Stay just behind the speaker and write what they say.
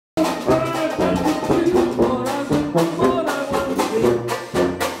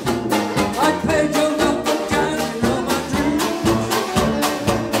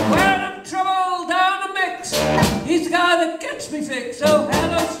He's the guy that gets me fixed. Oh,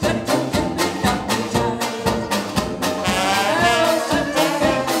 hello, Central, give me Dr. Chaz. Hello, Central,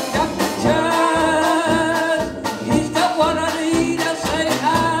 give me Dr. Chaz. He's got what I need, I'll say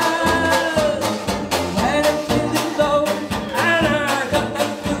has. When I'm feeling low and I got the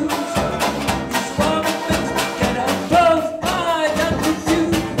blues, he's the one that makes me get up close. I got to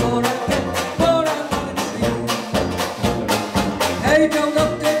choose what I get, what I want to see. Hey, don't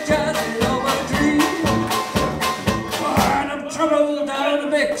look at Chaz, you know my dream. Trouble down the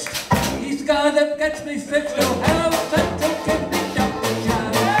mix. He's the guy that gets me fixed. Oh, hello, Central, give me Dr. Chaz.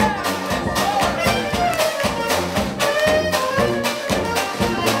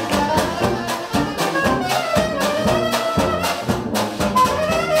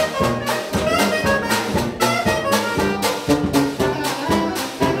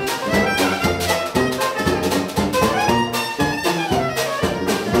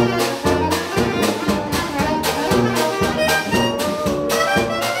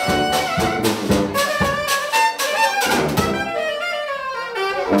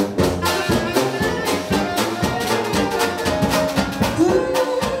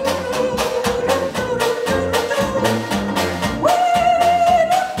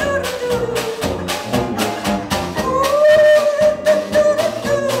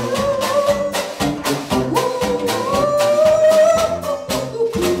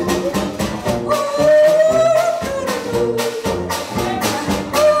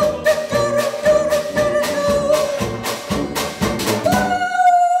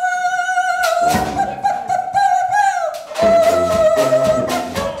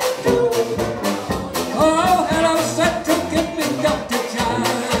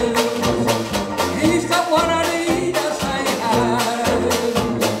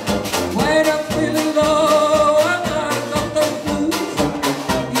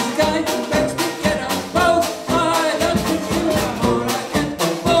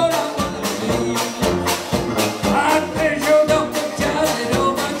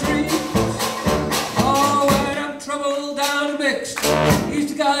 He's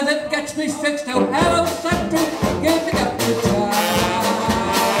the guy that gets me fixed. Oh, hello, Central, give me Dr. Chaz.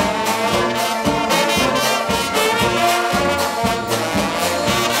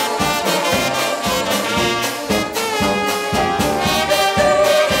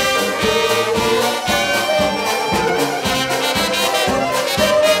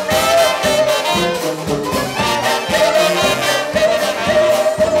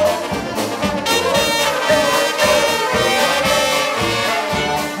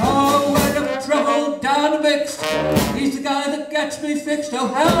 He's the guy that gets me fixed. Oh,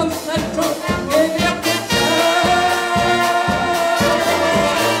 hello, Central, give me Dr. Chaz.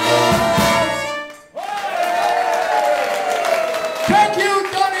 Thank you,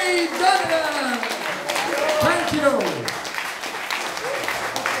 Donnie Donegan. Thank you.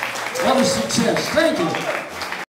 What a success. Thank you.